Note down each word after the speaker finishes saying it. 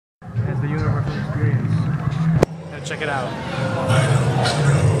the Universal experience. Now check it out.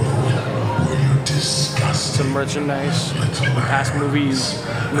 Some merchandise from past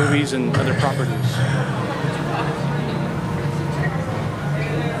movies and other properties.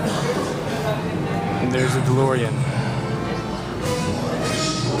 And there's the DeLorean.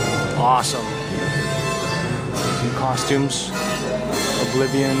 Awesome. Some costumes.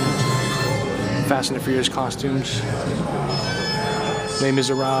 Oblivion. Fast and the Furious costumes. Les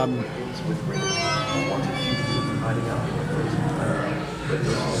Miserables.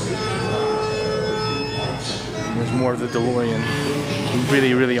 There's more of the DeLorean.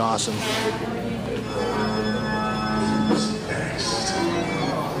 Really, really awesome.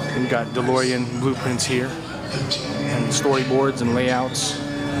 We've got DeLorean blueprints here, and storyboards and layouts,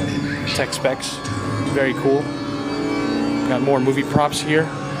 tech specs. Very cool. Got more movie props here.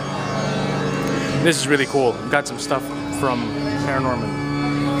 This is really cool. We've got some stuff from Paranorman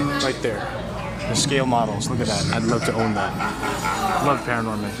right there. The scale models. Look at that. I'd love to own that. Love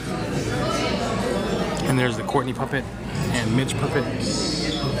Paranorman. And there's the Courtney puppet and Mitch puppet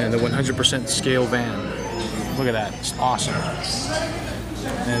and the 100% scale van. Look at that. It's awesome.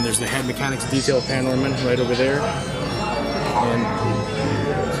 And there's the head mechanics detail of Paranorman right over there.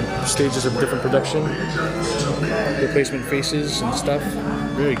 And stages of different production. Replacement faces and stuff.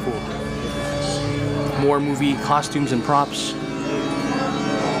 Very cool. More movie costumes and props.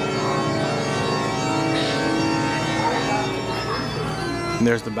 And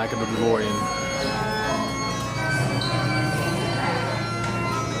there's the back of the DeLorean.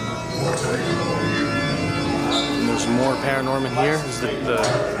 And there's more Paranorman here. This is the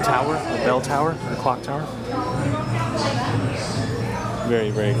tower, the bell tower, the clock tower.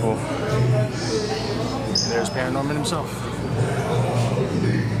 Very, very cool. There's Paranorman himself.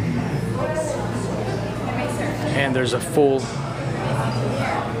 And there's a full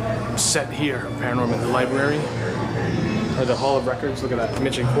set here of Paranorman, the library, or the Hall of Records. Look at that,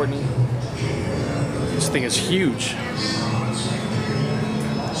 Mitch and Courtney. This thing is huge.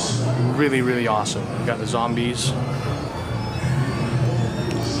 Really, really awesome. We got the zombies.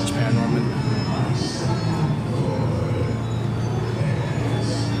 There's Paranorman.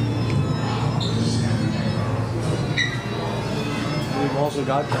 We've also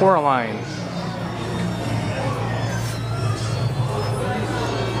got Coraline.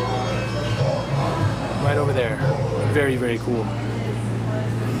 Right over there. Very, very cool.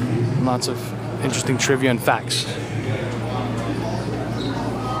 Lots of interesting trivia and facts.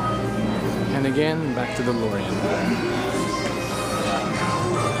 And again, back to the DeLorean.